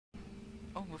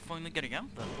Oh, we're finally getting out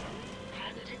then.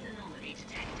 Hazardous anomaly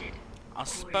detected. I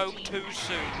spoke too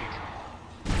soon.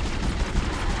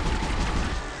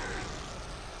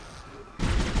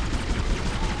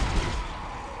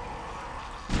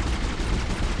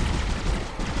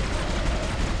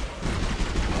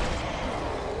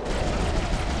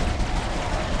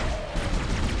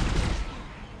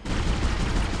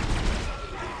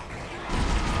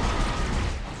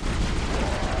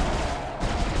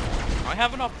 I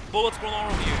have enough bullets for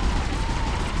all of you.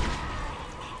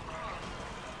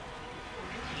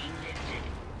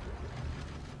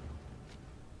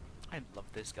 I love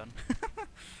this gun.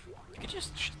 You can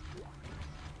just...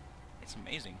 It's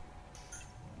amazing.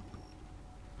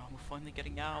 Oh, we're finally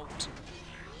getting out.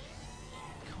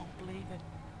 Can't believe it.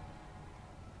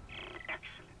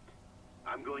 Excellent.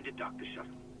 I'm going to dock the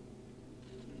shuttle.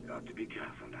 Got to be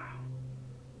careful now.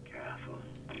 Careful.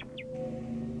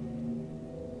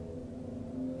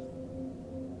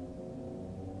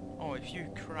 Oh, if you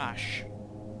crash.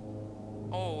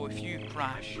 Oh, if you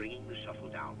crash. Bringing the shuttle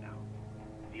down now.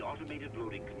 The automated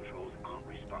loading controls aren't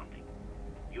responding.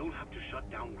 You'll have to shut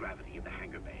down gravity in the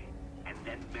hangar bay, and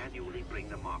then manually bring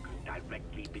the markers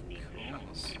directly beneath the shuttle.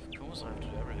 Of course I have to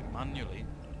do everything manually.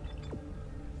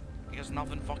 Because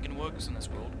nothing fucking works in this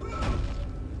world.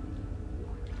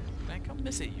 I can't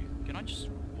visit you. Can I just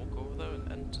walk over there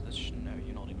and enter this? No,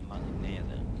 you're not even landing near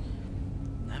there.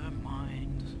 Never mind.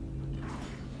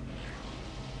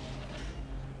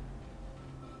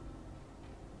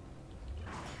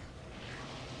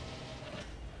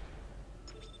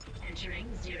 Entering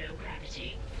zero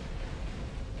gravity.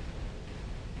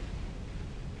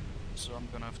 So I'm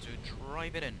gonna have to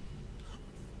drive it in.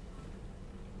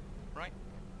 Right?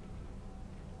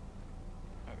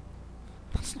 Oh.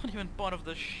 That's not even part of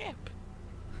the ship!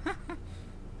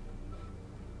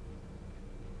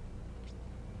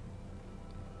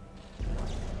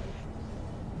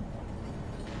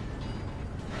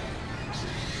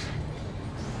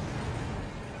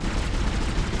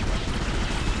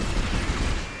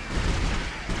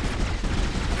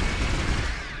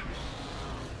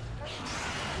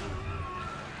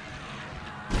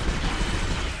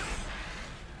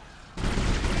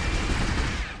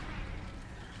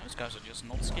 Those guys are just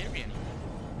not scary anymore.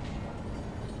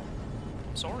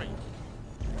 I'm sorry.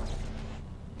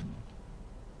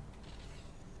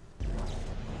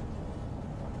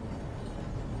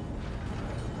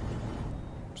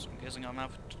 So I'm guessing I'm gonna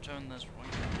have to turn this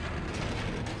right.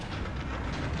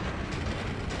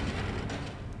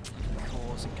 Of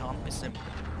course, it can't be simple.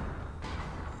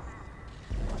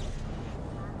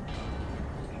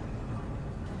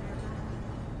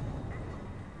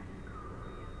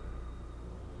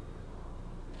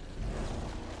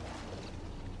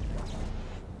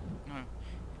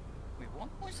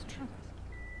 Where's the truth?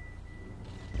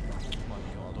 Oh my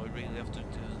god, I really have to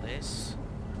do this?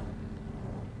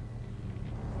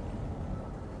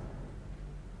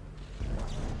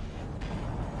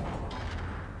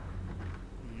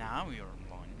 Now you're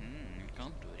online. You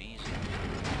can't do it easy.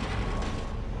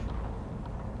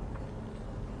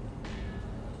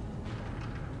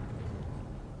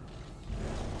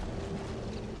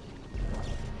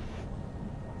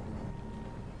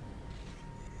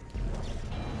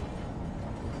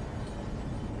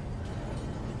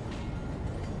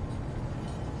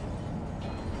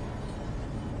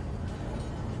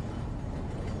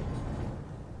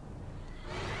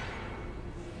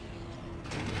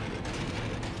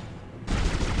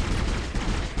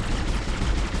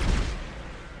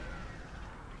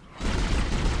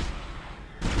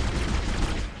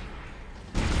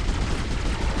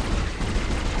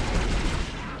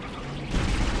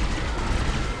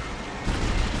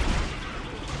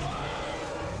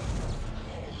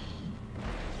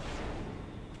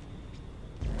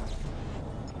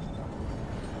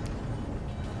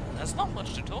 There's not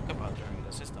much to talk about during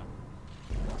this, is there?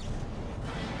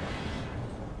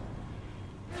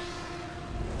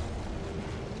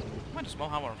 Might as well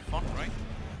have our fun, right?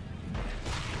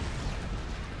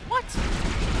 What?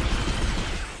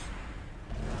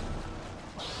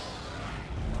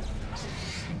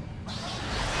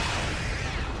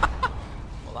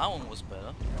 Well, that one was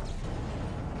better.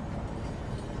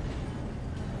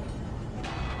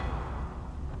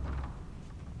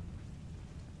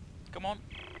 Come on.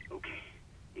 Okay,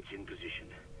 it's in position.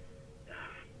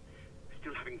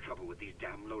 Still having trouble with these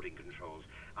damn loading controls.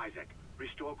 Isaac,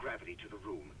 restore gravity to the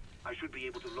room. I should be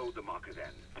able to load the marker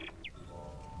then.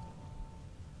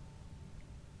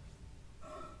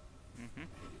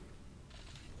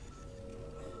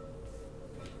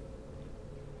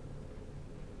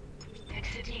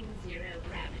 Exiting zero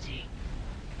gravity.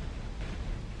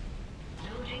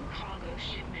 Loading cargo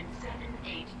Shipment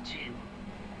 782.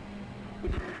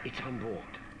 It's on board.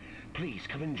 Please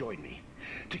come and join me.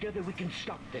 Together we can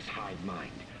stop this hive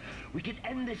mind. We can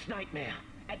end this nightmare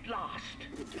at last.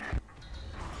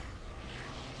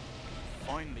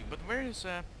 Finally, but where's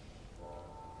our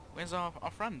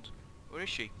friend? Where is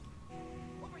she?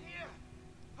 Over here!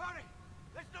 Hurry!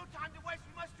 There's no time to waste.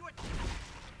 We must do it.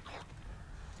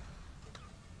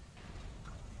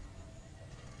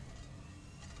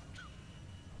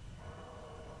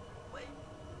 Wait,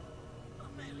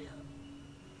 Amelia.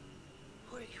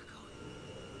 Where are you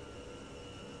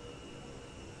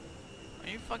going? Are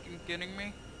you fucking kidding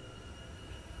me?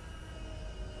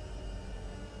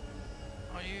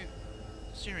 Are you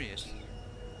serious?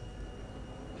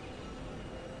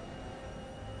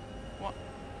 What?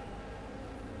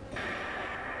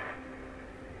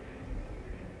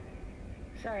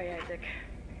 Sorry, Isaac.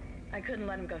 I couldn't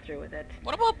let him go through with it.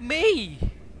 What about me?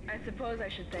 I suppose I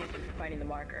should thank you for finding the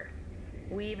marker.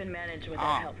 We even managed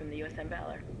without help from the USM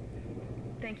Valor.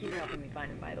 Thank you for helping me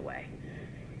find him, by the way.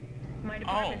 My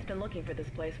department's been looking for this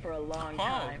place for a long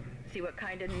time. See what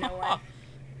kind didn't know us?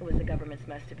 It was the government's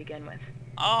mess to begin with.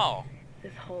 Oh,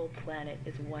 This whole planet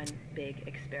is one big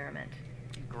experiment.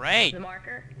 great. The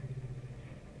marker?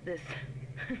 This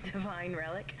divine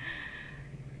relic?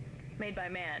 Made by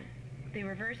man. They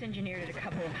reverse engineered it a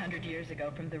couple of 100 years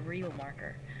ago from the real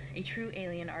marker, a true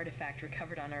alien artifact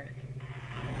recovered on Earth.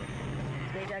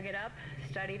 They dug it up,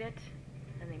 studied it,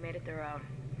 and they made it their own.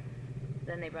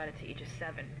 Then they brought it to Aegis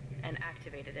 7 and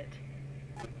activated it.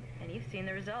 And you've seen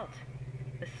the result.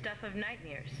 The stuff of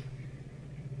nightmares.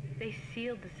 They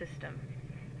sealed the system,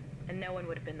 and no one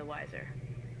would have been the wiser.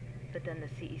 But then the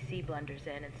CEC blunders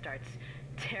in and starts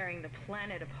tearing the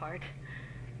planet apart.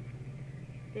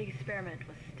 The experiment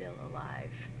was still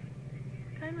alive.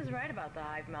 Kine was right about the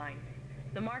hive mind.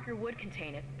 The marker would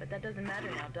contain it, but that doesn't matter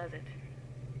now, does it?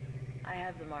 I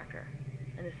have the marker,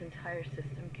 and this entire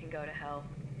system can go to hell.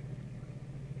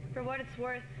 For what it's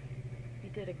worth, you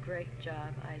did a great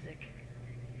job, Isaac.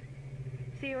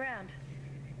 See you around.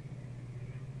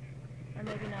 Or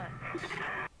maybe not.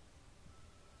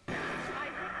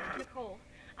 Isaac, Nicole,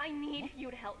 I need you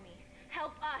to help me.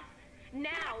 Help us.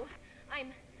 Now.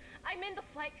 I'm in the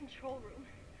flight control room.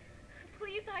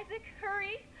 Please, Isaac,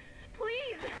 hurry.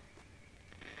 Please.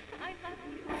 I'm sorry.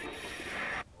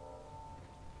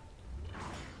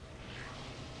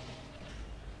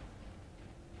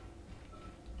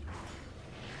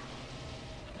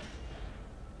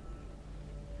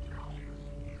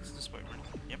 It's this way, right?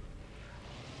 Yep.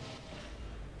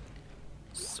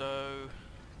 So,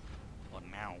 what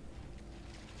now?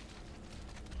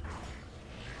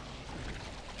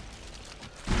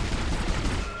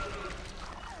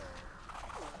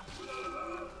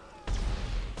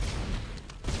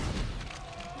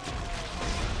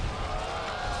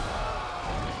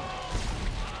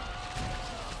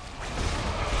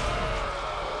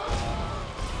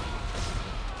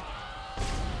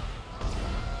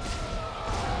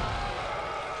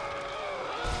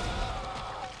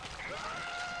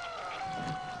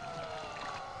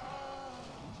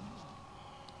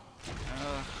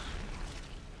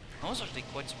 That was actually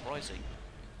quite surprising.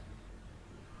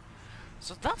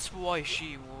 So that's why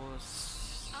she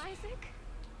was... Isaac?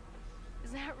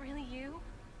 Is that really you?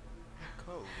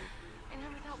 Cool. I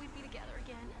never thought we'd be together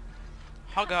again.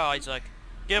 Hug her, Isaac.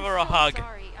 Give her I'm a so hug.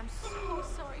 Sorry. I'm so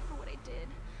sorry for what I did.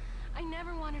 I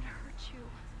never wanted to hurt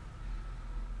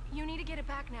you. You need to get it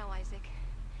back now, Isaac.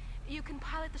 You can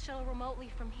pilot the shuttle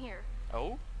remotely from here.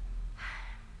 Oh?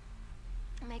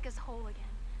 Make us whole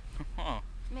again. Huh.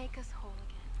 Make us whole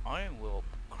again. I will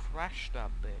crash that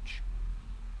bitch.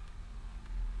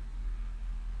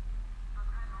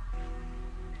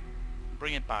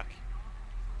 Bring it back.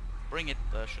 Bring it.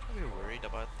 Should I be worried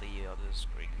about the other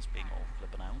screens being all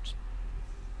flipping out?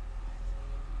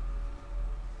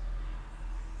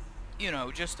 You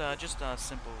know, just a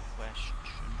simple question.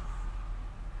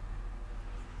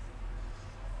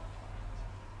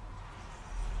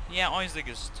 Yeah, Isaac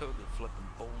is totally flipping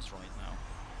balls right now.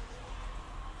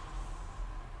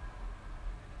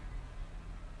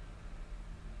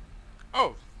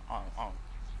 Oh! Oh.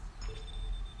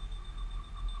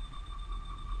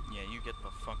 Yeah, you get the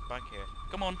fuck back here.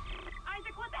 Come on.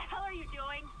 Isaac, what the hell are you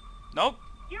doing? Nope.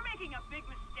 You're making a big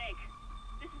mistake.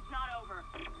 This is not over.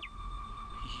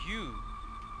 You,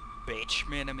 bitch,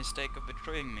 made a mistake of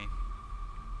betraying me.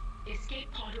 Escape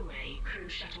pod away, crew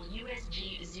shuttle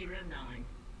USG-09.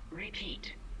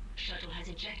 Repeat. Shuttle has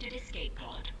ejected escape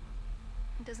pod.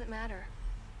 It doesn't matter.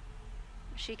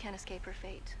 She can't escape her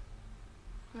fate.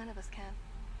 None of us can.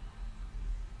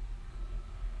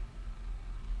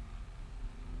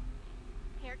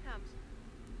 Here it comes.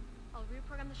 I'll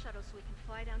reprogram the shuttle so we can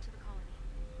fly down to the colony.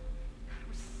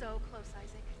 We're so close,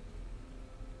 Isaac.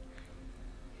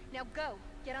 Now go!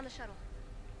 Get on the shuttle.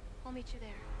 I'll meet you there.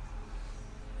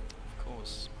 Of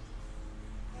course.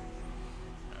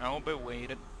 I'll be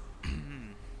waiting.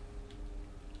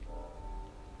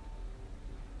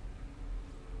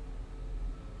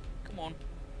 Come on.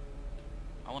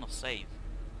 I wanna save.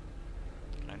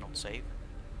 Can I not save?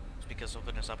 It's because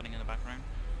something is happening in the background.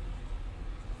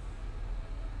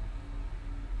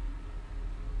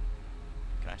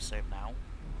 Can I save now?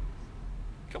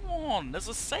 Come on, there's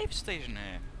a save station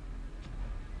here.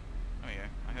 Oh yeah,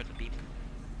 I heard the beep.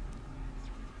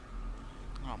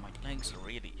 Oh, my legs are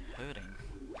really hurting.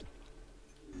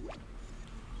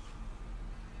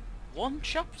 One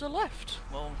chapter left.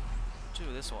 Well,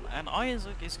 do this one. And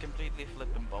Isaac is completely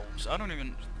flipping bulbs. I don't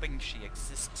even think she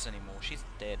exists anymore. She's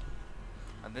dead.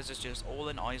 And this is just all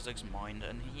in Isaac's mind,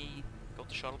 and he got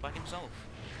the shuttle back himself.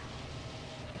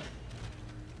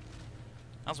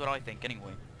 That's what I think,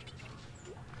 anyway.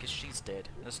 Because she's dead.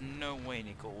 There's no way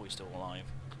Nicole is still alive.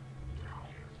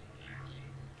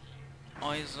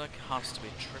 Isaac has to be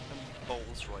tripping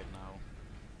balls right now.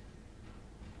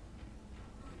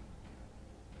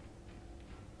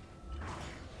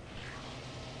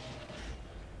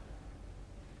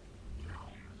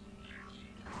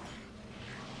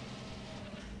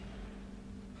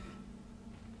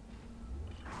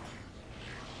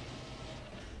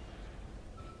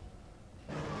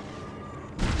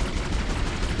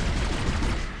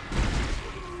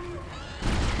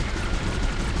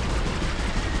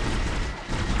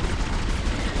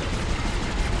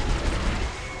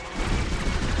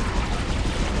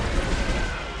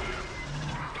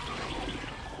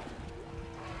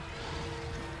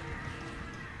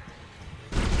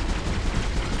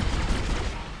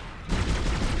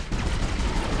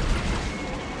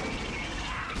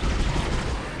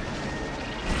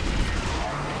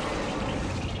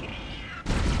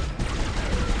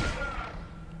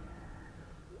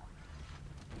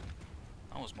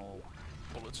 More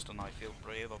bullets than I feel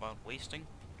brave about wasting.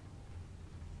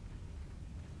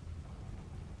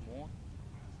 More?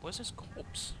 Where's his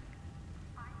corpse?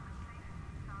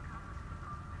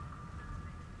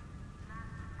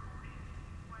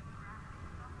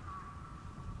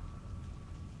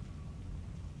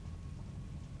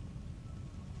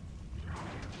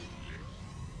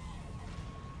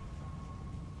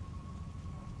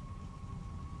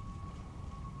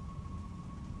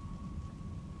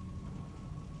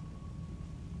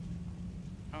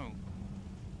 Oh.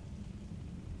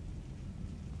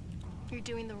 You're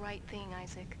doing the right thing,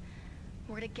 Isaac.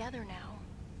 We're together now.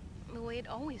 The way it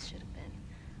always should have been.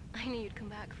 I knew you'd come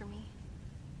back for me.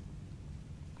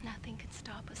 Nothing could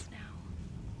stop us now.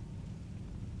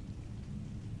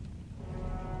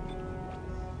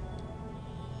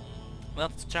 Well,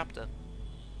 that's the chapter.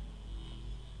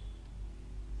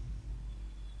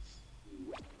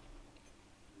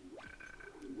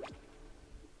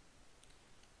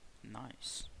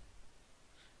 Nice.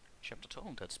 Chapter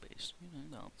 12 Dead Space. You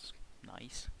know, that's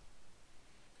nice.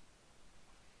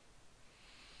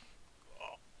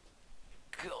 Oh,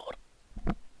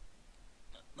 God.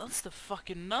 That's the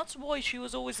fucking nuts. Why she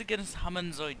was always against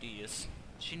Hammond's ideas.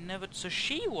 She never. So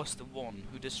she was the one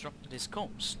who disrupted his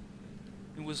comms.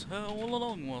 It was her all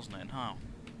along, wasn't it? How?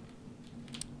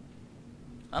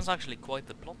 That's actually quite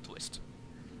the plot twist.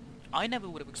 I never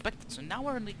would have expected. So now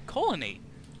we're in the colony.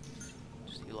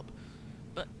 Just heal up.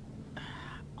 But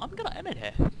I'm gonna end it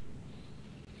here.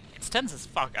 It's tense as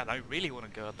fuck, and I really want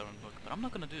to go out there and look, but I'm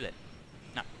not gonna do that.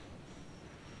 No.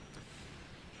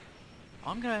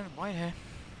 I'm gonna end it right here,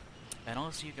 and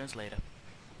I'll see you guys later.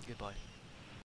 Goodbye.